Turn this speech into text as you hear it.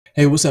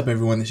Hey, what's up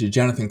everyone? This is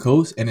Jonathan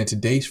Coates, and in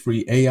today's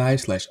free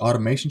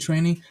AI/automation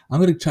training, I'm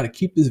going to try to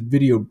keep this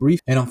video brief,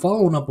 and I'm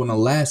following up on the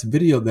last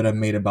video that I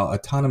made about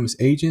autonomous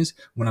agents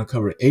when I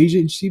covered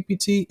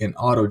agentgpt and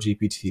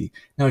autogpt.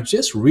 Now,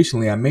 just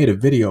recently I made a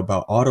video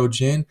about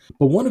autogen,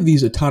 but one of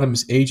these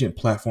autonomous agent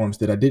platforms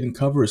that I didn't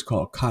cover is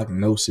called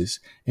Cognosys,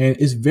 and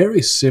it's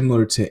very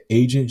similar to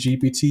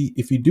agentgpt.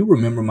 If you do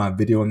remember my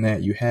video on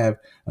that, you have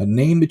a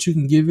name that you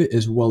can give it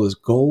as well as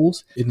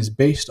goals. It is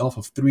based off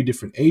of three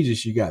different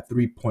agents. You got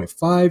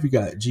 3.5, you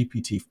got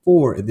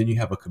GPT-4, and then you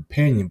have a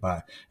companion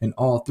bot. And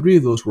all three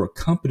of those will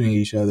accompany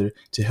each other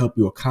to help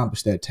you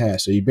accomplish that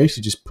task. So you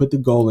basically just put the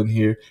goal in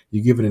here,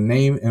 you give it a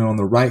name, and on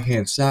the right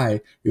hand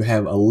side, you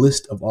have a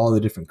list of all the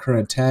different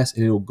current tasks,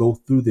 and it will go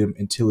through them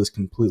until it's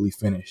completely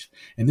finished.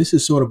 And this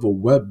is sort of a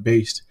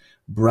web-based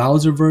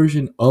browser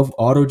version of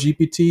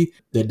AutoGPT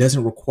that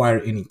doesn't require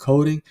any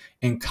coding,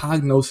 and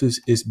Cognosis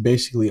is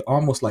basically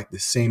almost like the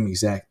same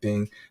exact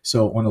thing.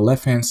 So on the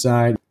left hand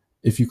side,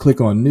 if you click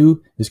on new,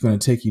 it's going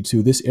to take you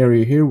to this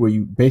area here where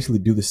you basically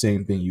do the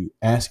same thing. You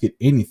ask it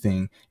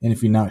anything, and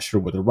if you're not sure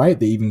what to write,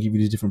 they even give you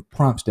these different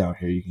prompts down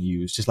here you can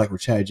use, just like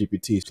with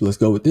ChatGPT. So let's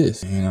go with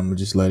this, and I'm gonna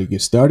just let it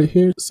get started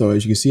here. So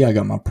as you can see, I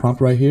got my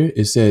prompt right here.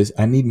 It says,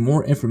 I need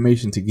more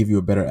information to give you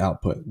a better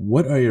output.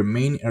 What are your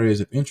main areas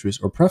of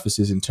interest or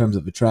preferences in terms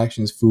of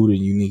attractions, food,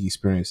 and unique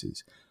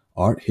experiences?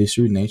 Art,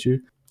 history, nature.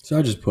 So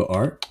I just put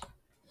art.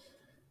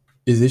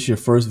 Is this your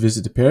first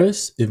visit to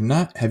Paris? If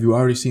not, have you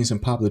already seen some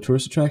popular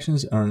tourist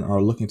attractions and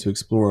are looking to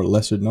explore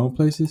lesser known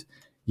places?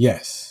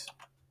 Yes.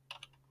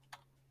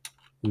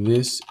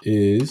 This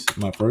is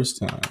my first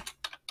time.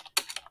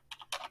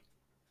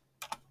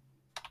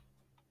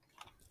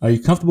 Are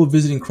you comfortable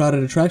visiting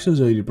crowded attractions,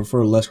 or do you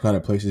prefer less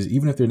crowded places,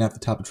 even if they're not the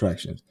top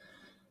attractions?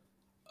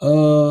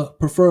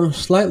 Prefer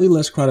slightly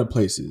less crowded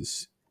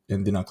places.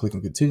 And then I'll click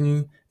on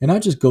continue, and I'll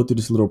just go through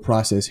this little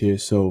process here.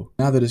 So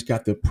now that it's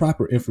got the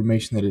proper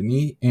information that it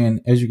needs, and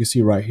as you can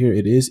see right here,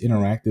 it is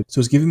interactive. So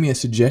it's giving me a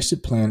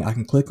suggested plan. I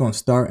can click on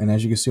start, and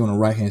as you can see on the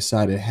right hand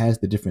side, it has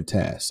the different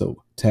tasks.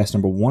 So task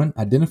number 1,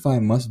 identify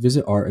must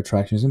visit art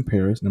attractions in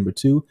Paris. Number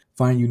 2,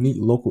 find unique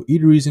local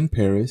eateries in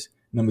Paris.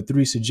 Number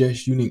 3,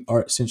 suggest unique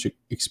art centric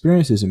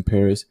experiences in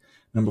Paris.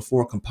 Number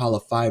 4, compile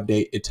a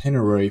 5-day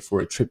itinerary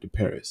for a trip to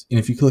Paris. And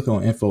if you click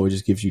on info, it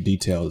just gives you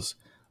details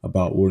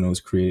about when it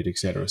was created,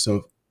 etc.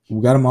 So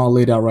we got them all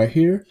laid out right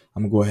here.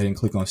 I'm gonna go ahead and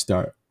click on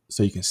start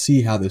so you can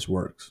see how this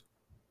works.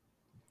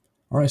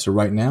 All right, so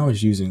right now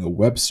it's using a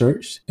web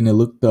search, and it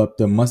looked up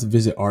the must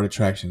visit art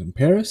attractions in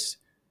Paris.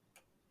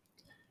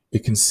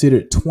 It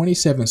considered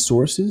 27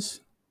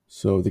 sources.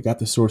 So they got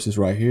the sources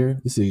right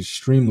here. This is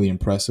extremely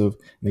impressive.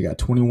 They got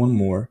 21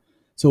 more.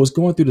 So it's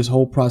going through this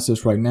whole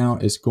process right now.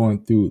 It's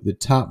going through the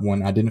top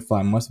one,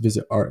 identify must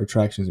visit art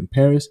attractions in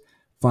Paris.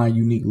 Find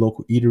unique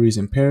local eateries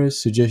in Paris,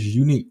 suggest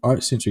unique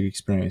art-centric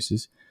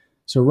experiences.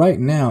 So right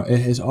now, it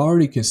has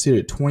already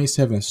considered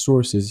 27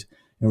 sources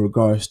in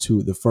regards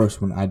to the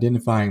first one,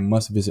 identifying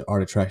must-visit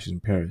art attractions in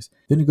Paris.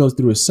 Then it goes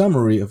through a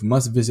summary of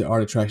must-visit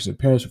art attractions in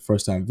Paris for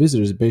first-time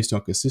visitors based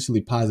on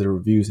consistently positive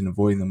reviews and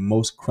avoiding the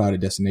most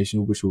crowded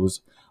destination, which was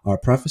our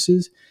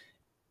preferences.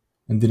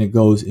 And then it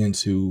goes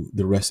into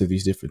the rest of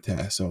these different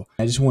tasks. So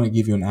I just want to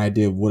give you an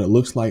idea of what it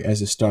looks like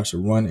as it starts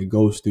to run. It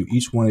goes through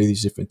each one of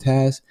these different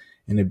tasks,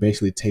 and it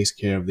basically takes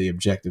care of the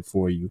objective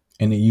for you.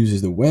 And it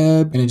uses the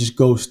web, and it just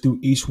goes through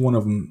each one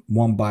of them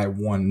one by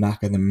one,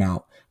 knocking them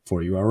out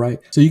for you. All right.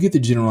 So you get the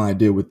general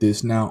idea with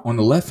this. Now, on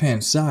the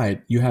left-hand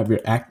side, you have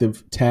your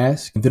active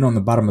tasks, and then on the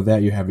bottom of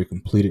that, you have your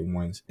completed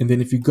ones. And then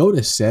if you go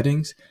to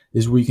settings,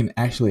 is where you can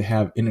actually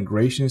have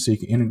integration. So you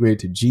can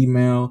integrate it to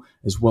Gmail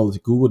as well as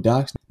Google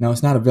Docs. Now,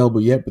 it's not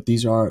available yet, but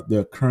these are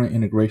the current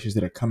integrations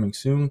that are coming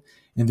soon.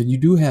 And then you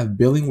do have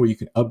billing where you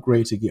can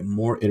upgrade to get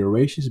more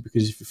iterations,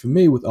 because if you're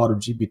familiar with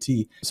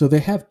AutoGPT, so they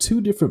have two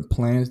different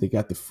plans. They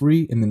got the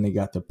free and then they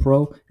got the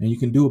pro, and you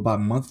can do it by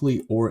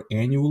monthly or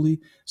annually.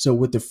 So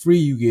with the free,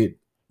 you get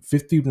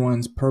 50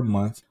 runs per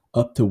month,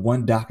 up to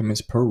 1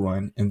 documents per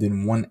run, and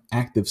then 1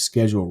 active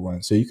schedule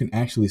run. So you can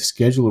actually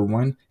schedule a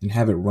run and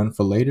have it run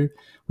for later.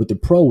 With the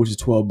pro, which is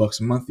 $12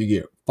 a month, you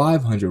get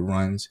 500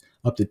 runs,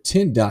 up to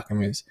 10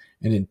 documents,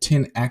 and then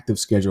 10 active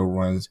schedule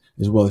runs,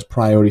 as well as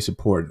priority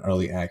support and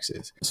early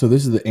access. So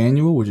this is the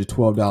annual, which is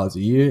 $12 a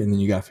year, and then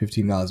you got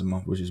 $15 a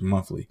month, which is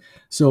monthly.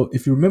 So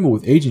if you remember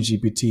with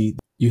AgentGPT,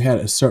 you had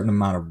a certain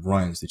amount of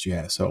runs that you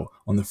had. So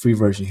on the free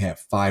version, you have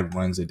 5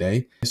 runs a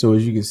day. So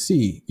as you can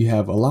see, you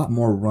have a lot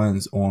more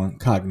runs on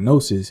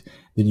Cognosis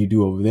than you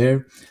do over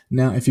there.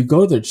 Now, if you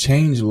go to the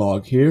change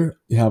log here,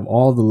 you have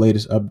all the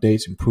latest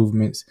updates,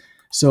 improvements.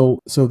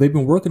 So they've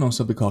been working on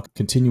something called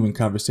continuing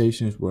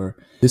conversations, where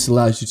this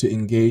allows you to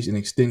engage in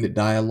extended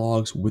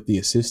dialogues with the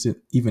assistant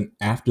even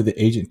after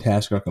the agent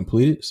tasks are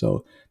completed.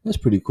 So that's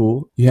pretty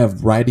cool. You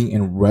have writing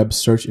and web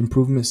search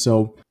improvements.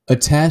 So a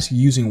task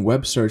using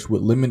web search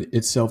would limit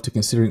itself to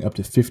considering up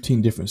to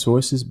 15 different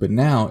sources, but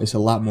now it's a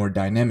lot more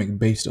dynamic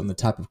based on the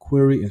type of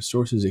query and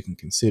sources it can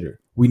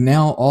consider. We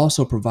now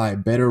also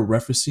provide better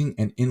referencing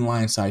and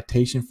inline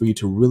citation for you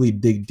to really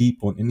dig deep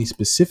on any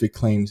specific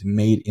claims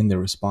made in the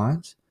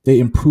response. They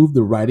improved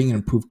the writing and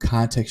improved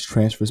context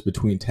transfers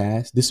between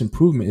tasks. This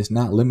improvement is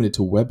not limited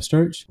to web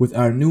search. With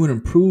our new and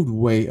improved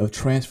way of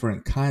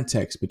transferring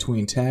context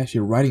between tasks,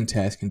 your writing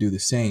task can do the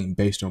same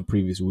based on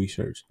previous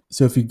research.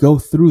 So if you go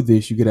through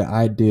this, you get an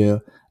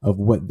idea of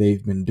what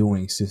they've been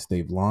doing since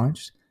they've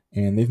launched.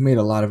 And they've made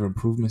a lot of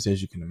improvements,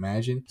 as you can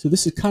imagine. So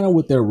this is kind of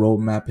what their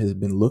roadmap has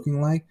been looking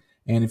like.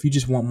 And if you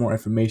just want more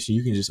information,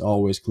 you can just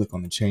always click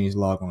on the change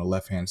log on the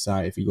left-hand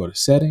side. If you go to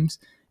settings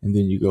and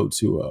then you go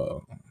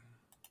to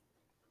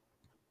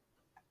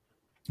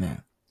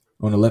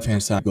on the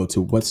left-hand side, go to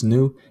what's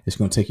new. It's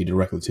going to take you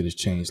directly to this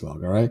change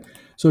log. All right.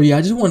 So yeah,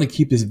 I just want to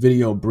keep this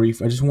video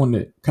brief. I just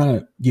wanted to kind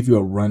of give you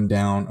a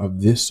rundown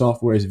of this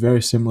software. It's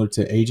very similar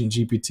to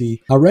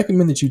agentgpt. I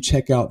recommend that you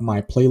check out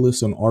my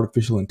playlist on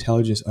artificial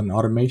intelligence and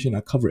automation.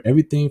 I cover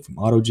everything from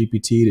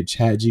autogpt to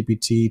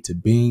ChatGPT to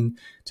Bing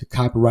to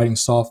copywriting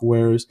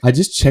softwares. I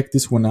just checked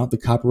this one out, the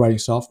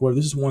copywriting software.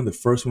 This is one of the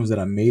first ones that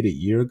I made a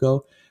year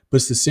ago.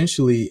 But it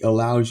essentially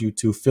allows you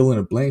to fill in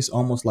the blanks,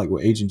 almost like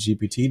what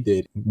agentgpt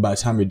did. By the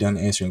time you're done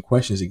answering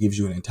questions, it gives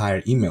you an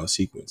entire email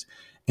sequence.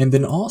 And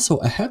then also,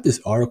 I have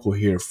this article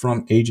here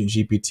from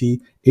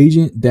agentgpt,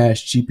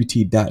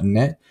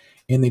 agent-gpt.net,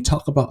 and they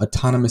talk about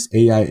autonomous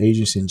AI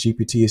agents and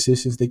GPT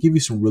assistants. They give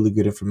you some really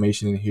good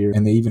information in here,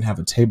 and they even have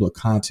a table of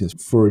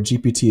contents for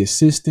GPT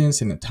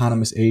assistants and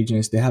autonomous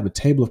agents. They have a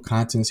table of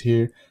contents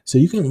here, so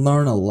you can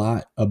learn a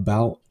lot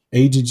about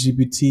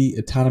agentgpt,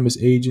 autonomous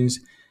agents,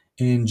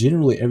 and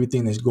generally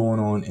everything that's going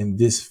on in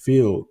this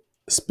field,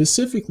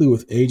 specifically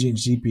with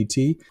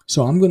agentgpt.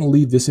 So I'm going to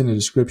leave this in the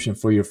description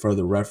for your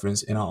further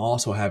reference. And I'll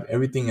also have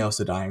everything else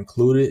that I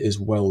included, as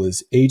well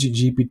as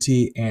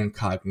agentgpt and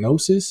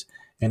Cognosis.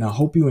 And I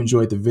hope you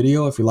enjoyed the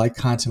video. If you like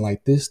content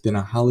like this, then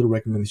I highly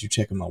recommend that you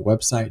check out my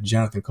website,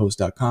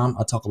 jonathancoast.com.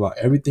 I talk about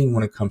everything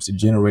when it comes to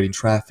generating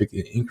traffic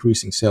and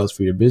increasing sales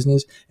for your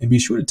business. And be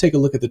sure to take a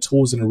look at the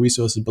tools and the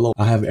resources below.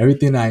 I have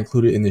everything I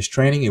included in this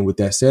training. And with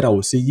that said, I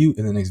will see you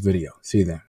in the next video. See you then.